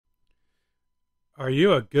Are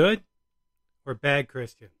you a good or bad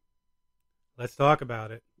Christian? Let's talk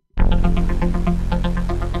about it.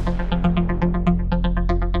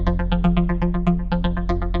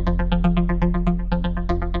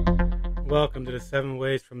 Welcome to the 7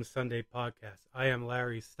 Ways from Sunday podcast. I am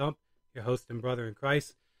Larry Stump, your host and brother in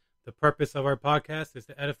Christ. The purpose of our podcast is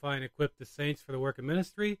to edify and equip the saints for the work of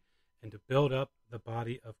ministry and to build up the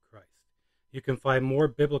body of Christ. You can find more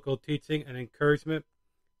biblical teaching and encouragement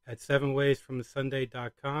at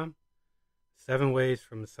 7waysfromthesunday.com,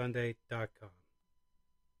 7waysfromthesunday.com.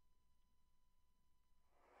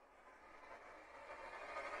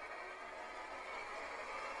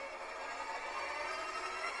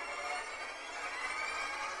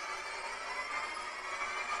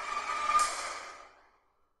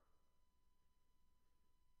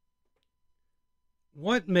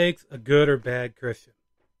 What makes a good or bad Christian?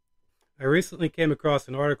 I recently came across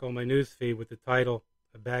an article in my newsfeed with the title,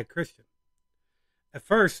 A Bad Christian. At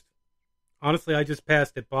first, honestly, I just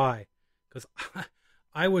passed it by because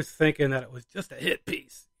I was thinking that it was just a hit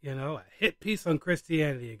piece, a hit piece on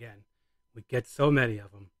Christianity again. We get so many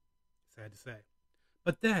of them, sad to say.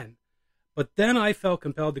 But then I felt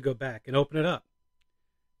compelled to go back and open it up.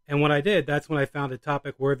 And when I did, that's when I found a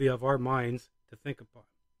topic worthy of our minds to think upon.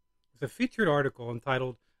 It's a featured article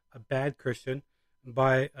entitled A Bad Christian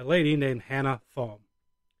by a lady named Hannah Pfalm.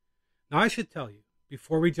 Now, I should tell you,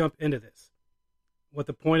 before we jump into this, what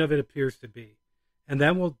the point of it appears to be. And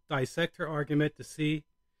then we'll dissect her argument to see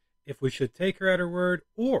if we should take her at her word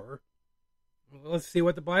or let's see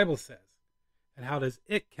what the Bible says. And how does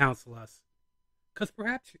it counsel us? Because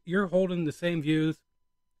perhaps you're holding the same views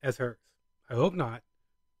as hers. I hope not,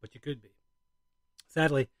 but you could be.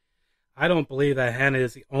 Sadly, I don't believe that Hannah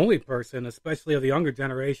is the only person, especially of the younger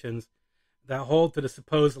generations, that hold to the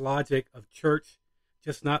supposed logic of church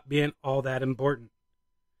just not being all that important.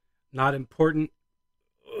 Not important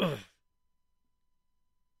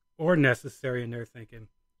or necessary in their thinking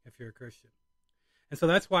if you're a Christian. And so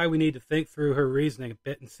that's why we need to think through her reasoning a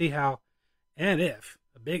bit and see how, and if,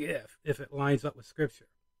 a big if it lines up with Scripture.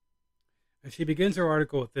 And she begins her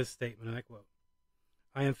article with this statement, and I quote,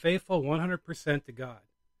 "I am faithful 100% to God,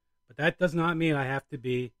 but that does not mean I have to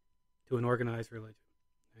be to an organized religion."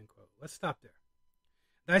 End quote. Let's stop there.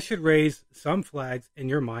 That should raise some flags in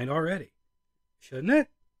your mind already, shouldn't it?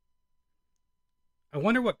 I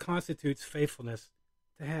wonder what constitutes faithfulness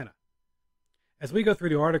to Hannah. As we go through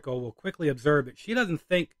the article, we'll quickly observe that she doesn't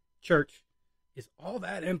think church is all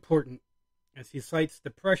that important, and she cites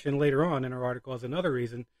depression later on in her article as another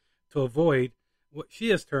reason to avoid what she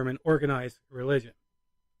has termed an organized religion.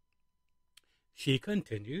 She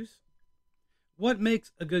continues, "What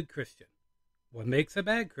makes a good Christian? What makes a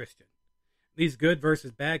bad Christian?" These good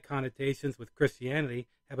versus bad connotations with Christianity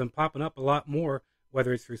have been popping up a lot more,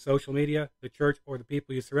 whether it's through social media, the church, or the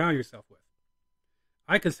people you surround yourself with.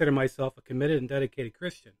 I consider myself a committed and dedicated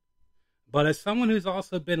Christian, but as someone who's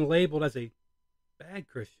also been labeled as a bad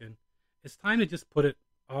Christian, it's time to just put it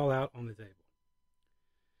all out on the table.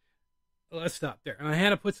 Let's stop there. And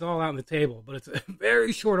Hannah puts it all out on the table, but it's a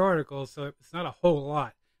very short article, so it's not a whole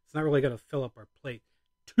lot. It's not really going to fill up our plate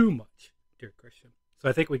too much, dear Christian. So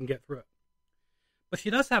I think we can get through it. But she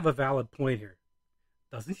does have a valid point here,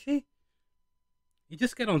 doesn't she? You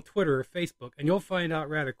just get on Twitter or Facebook, and you'll find out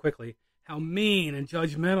rather quickly how mean and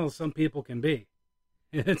judgmental some people can be.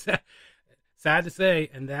 It's sad to say,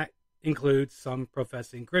 and that includes some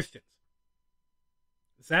professing Christians.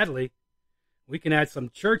 Sadly, we can add some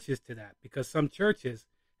churches to that, because some churches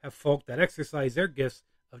have folk that exercise their gifts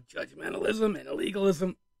of judgmentalism and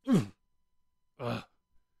illegalism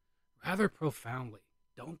rather profoundly,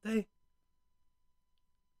 don't they?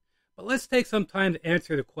 But let's take some time to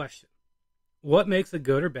answer the question, what makes a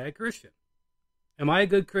good or bad Christian? Am I a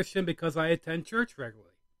good Christian because I attend church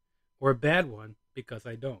regularly, or a bad one because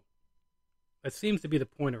I don't? That seems to be the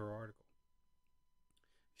point of her article.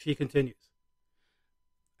 She continues,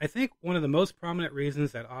 "I think one of the most prominent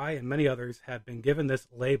reasons that I and many others have been given this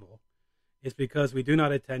label is because we do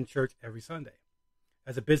not attend church every Sunday.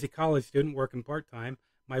 As a busy college student working part-time,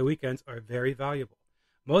 my weekends are very valuable.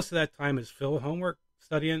 Most of that time is filled with homework,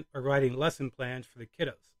 studying, or writing lesson plans for the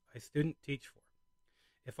kiddos I student teach for.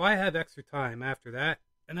 If I have extra time after that,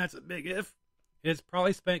 and that's a big if, it's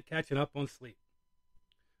probably spent catching up on sleep.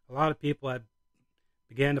 A lot of people have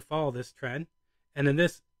began to follow this trend, and in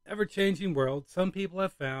this ever-changing world, some people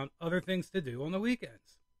have found other things to do on the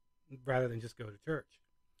weekends rather than just go to church.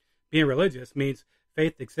 Being religious means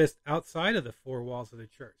faith exists outside of the four walls of the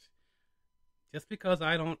church. Just because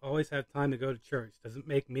I don't always have time to go to church doesn't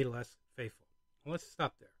make me less faithful." Well, let's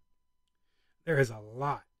stop there. There is a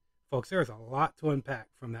lot, folks, there is a lot to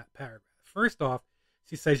unpack from that paragraph. First off,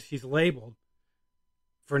 she says she's labeled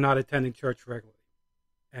for not attending church regularly.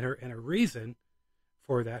 And her reason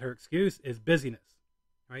for that, her excuse, is busyness.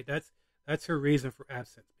 Right? That's her reason for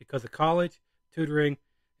absence, because of college, tutoring,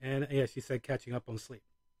 and yeah, she said catching up on sleep.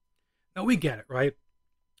 Now we get it, right?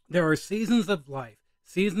 There are seasons of life,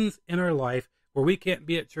 seasons in our life where we can't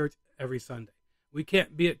be at church every Sunday. We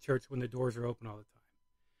can't be at church when the doors are open all the time,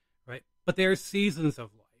 right? But there are seasons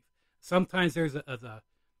of life. Sometimes there's an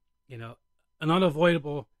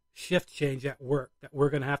unavoidable shift change at work that we're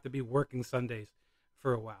going to have to be working Sundays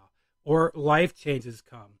for a while, or life changes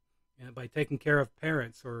come by taking care of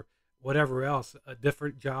parents or whatever else, a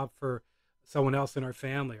different job for someone else in our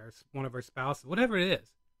family or one of our spouses, whatever it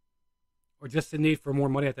is, or just the need for more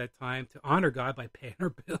money at that time to honor God by paying our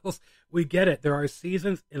bills. We get it. There are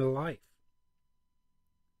seasons in life.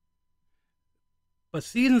 But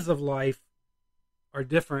seasons of life are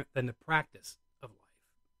different than the practice of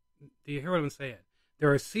life. Do you hear what I'm saying?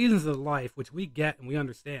 There are seasons of life which we get and we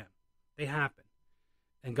understand. They happen.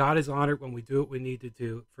 And God is honored when we do what we need to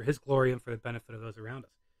do for his glory and for the benefit of those around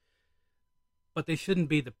us. But they shouldn't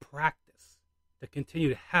be the practice, the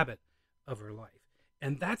continued habit of our life.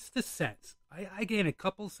 And that's the sense. I gain a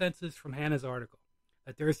couple senses from Hannah's article,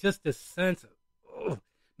 that there's just this sense of,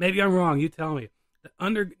 maybe I'm wrong, you tell me, that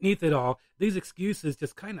underneath it all, these excuses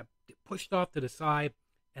just kind of get pushed off to the side,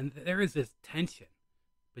 and there is this tension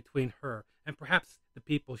between her and perhaps the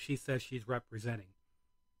people she says she's representing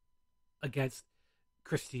against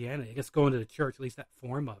Christianity, against going to the church, at least that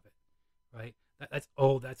form of it, right? That's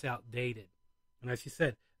old, that's outdated. And as she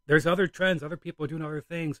said, there's other trends, other people are doing other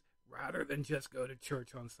things rather than just go to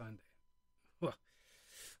church on Sunday.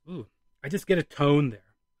 Ooh, I just get a tone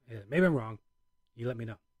there. Yeah, maybe I'm wrong. You let me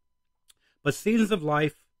know. But seasons of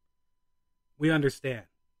life, we understand.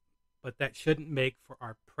 But that shouldn't make for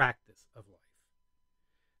our practice of life.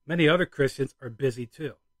 Many other Christians are busy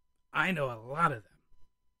too. I know a lot of them.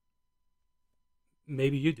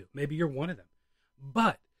 Maybe you do. Maybe you're one of them.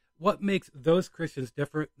 But what makes those Christians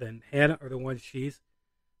different than Hannah or the ones she's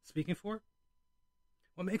speaking for?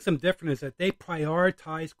 What makes them different is that they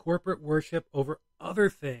prioritize corporate worship over other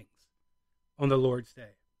things on the Lord's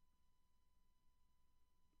Day.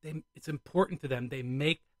 It's important to them. They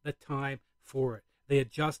make the time for it. They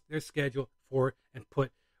adjust their schedule for it and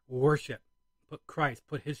put worship, put Christ,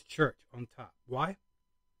 put his church on top. Why?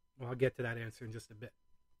 Well, I'll get to that answer in just a bit.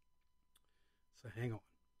 So hang on.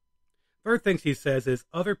 Third thing she says is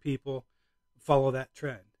other people follow that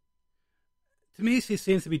trend. To me, she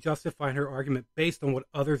seems to be justifying her argument based on what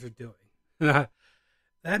others are doing. That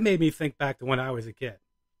made me think back to when I was a kid.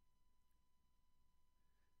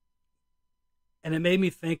 And it made me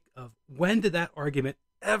think of, when did that argument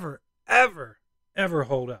ever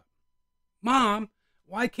hold up? Mom,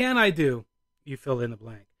 why can't I do? You fill in the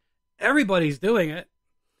blank. Everybody's doing it.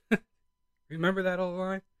 Remember that old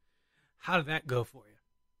line? How did that go for you?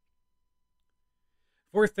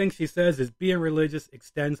 Fourth thing she says is being religious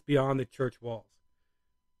extends beyond the church walls.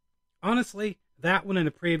 Honestly, that one and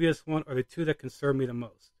the previous one are the two that concern me the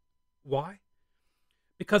most. Why?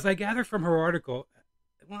 Because I gather from her article,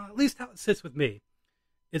 well, at least how it sits with me,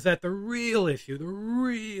 is that the real issue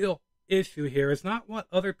here is not what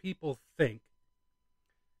other people think.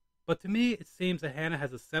 But to me, it seems that Hannah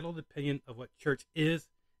has a settled opinion of what church is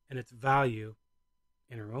and its value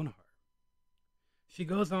in her own heart. She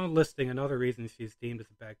goes on listing another reason she's deemed as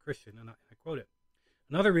a bad Christian, and I quote it.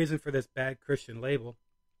 Another reason for this bad Christian label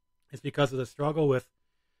is because of the struggle with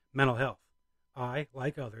mental health. I,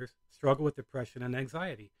 like others, struggle with depression and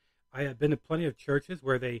anxiety. I have been to plenty of churches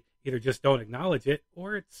where they either just don't acknowledge it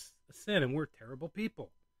or it's a sin and we're terrible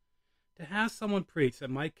people. To have someone preach that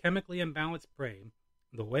my chemically imbalanced brain,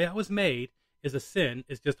 the way I was made, is a sin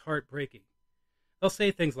is just heartbreaking. They'll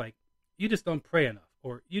say things like, you just don't pray enough,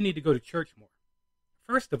 or you need to go to church more.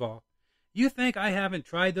 First of all, you think I haven't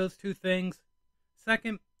tried those two things?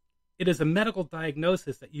 Second, it is a medical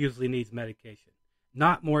diagnosis that usually needs medication,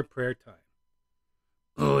 not more prayer time.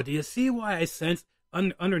 Oh, do you see why I sense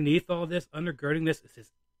underneath all this, undergirding this, is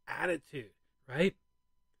this attitude, right?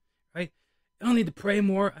 Right? I don't need to pray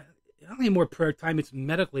more. I don't need more prayer time. It's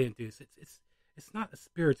medically induced. It's not a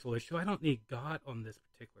spiritual issue. I don't need God on this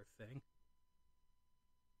particular thing.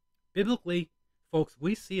 Biblically, folks,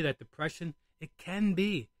 we see that depression, it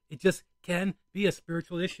just can be a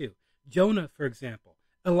spiritual issue. Jonah, for example.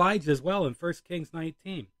 Elijah as well in 1 Kings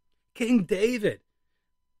 19. King David,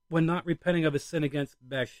 when not repenting of his sin against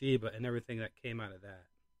Bathsheba and everything that came out of that.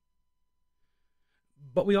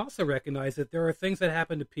 But we also recognize that there are things that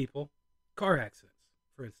happen to people, car accidents,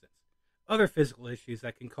 for instance, other physical issues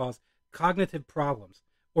that can cause cognitive problems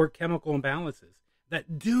or chemical imbalances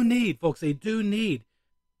that do need, folks, they do need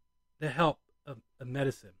the help of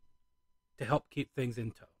medicine to help keep things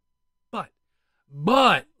in tow.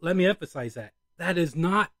 But, let me emphasize that is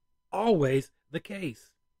not always the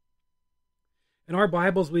case. In our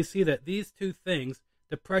Bibles, we see that these two things,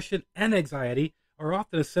 depression and anxiety, are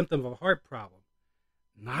often a symptom of a heart problem,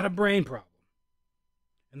 not a brain problem.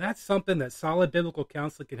 And that's something that solid biblical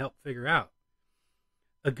counseling can help figure out.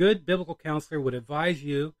 A good biblical counselor would advise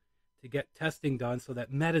you to get testing done so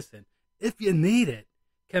that medicine, if you need it,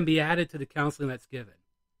 can be added to the counseling that's given,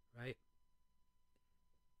 right?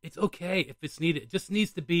 It's okay if it's needed. It just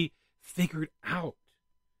needs to be figured out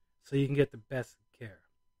so you can get the best care.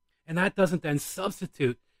 And that doesn't then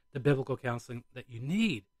substitute the biblical counseling that you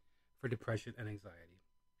need for depression and anxiety.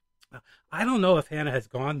 Now, I don't know if Hannah has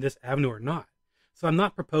gone this avenue or not, so I'm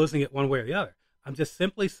not proposing it one way or the other. I'm just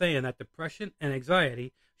simply saying that depression and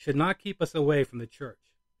anxiety should not keep us away from the church,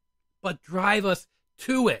 but drive us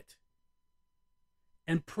to it.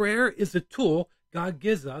 And prayer is a tool God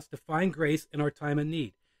gives us to find grace in our time of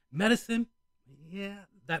need. Medicine, yeah,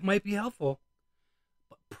 that might be helpful,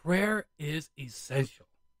 but prayer is essential.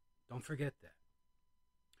 Don't forget that.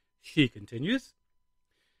 She continues,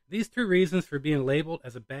 these two reasons for being labeled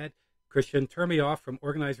as a bad Christian turn me off from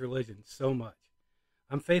organized religion so much.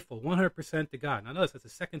 I'm faithful 100% to God. Now notice that's the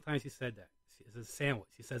second time she said that. It's a sandwich.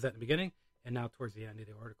 She says that in the beginning and now towards the end of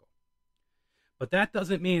the article. But that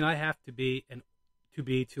doesn't mean I have to be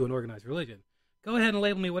to an organized religion. Go ahead and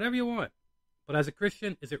label me whatever you want. But as a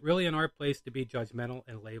Christian, is it really in our place to be judgmental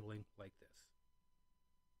and labeling like this?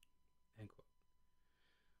 End quote.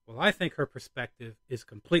 Well, I think her perspective is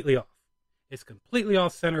completely off. It's completely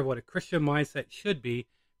off center of what a Christian mindset should be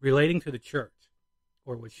relating to the church,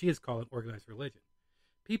 or what she is calling organized religion.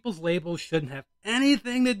 People's labels shouldn't have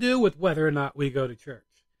anything to do with whether or not we go to church.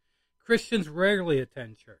 Christians rarely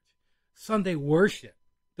attend church. Sunday worship,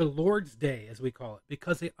 the Lord's Day, as we call it,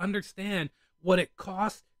 because they understand what it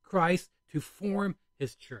cost Christ to form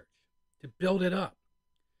his church, to build it up.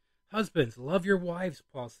 Husbands, love your wives,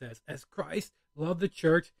 Paul says, as Christ loved the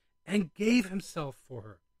church and gave himself for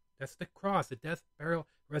her. That's the cross, the death, burial,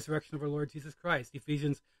 resurrection of our Lord Jesus Christ,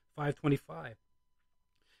 Ephesians 5:25.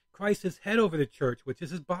 Christ is head over the church, which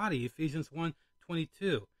is his body, Ephesians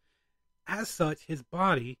 1:22. As such, his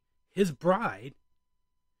body, his bride,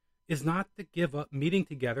 is not to give up meeting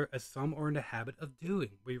together as some are in the habit of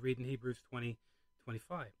doing. We read in Hebrews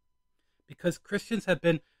 20:25. Because Christians have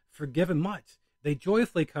been forgiven much, they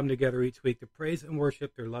joyfully come together each week to praise and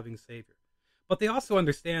worship their loving Savior. But they also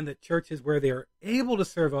understand that church is where they are able to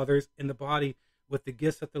serve others in the body with the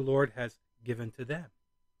gifts that the Lord has given to them.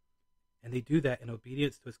 And they do that in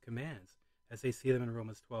obedience to his commands, as they see them in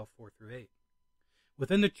Romans 12:4-8.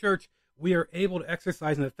 Within the church, we are able to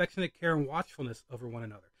exercise an affectionate care and watchfulness over one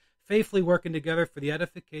another, faithfully working together for the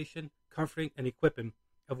edification, comforting, and equipping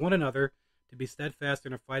of one another to be steadfast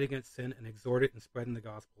in our fight against sin and exhort it in spreading the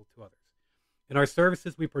gospel to others. In our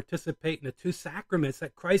services, we participate in the two sacraments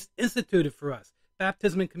that Christ instituted for us,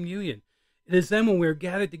 baptism and communion. It is then when we are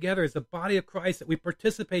gathered together as the body of Christ that we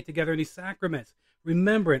participate together in these sacraments,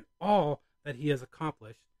 remembering all that he has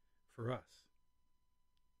accomplished for us.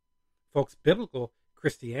 Folks, biblical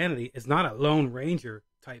Christianity is not a Lone Ranger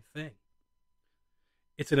type thing.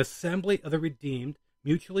 It's an assembly of the redeemed,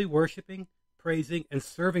 mutually worshiping, praising, and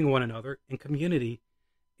serving one another in community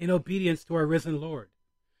in obedience to our risen Lord,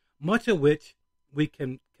 much of which we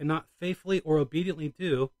cannot faithfully or obediently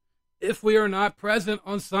do if we are not present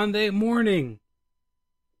on Sunday morning.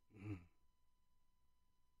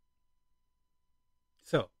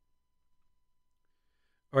 So,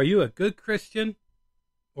 are you a good Christian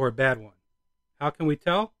or a bad one? How can we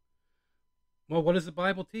tell? Well, what does the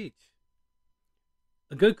Bible teach?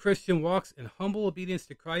 A good Christian walks in humble obedience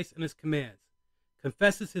to Christ and his commands,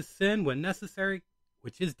 confesses his sin when necessary,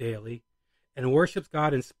 which is daily, and worships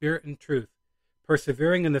God in spirit and truth,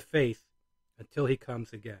 persevering in the faith until he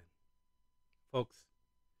comes again. Folks,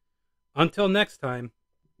 until next time,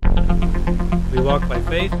 we walk by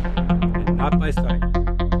faith and not by sight.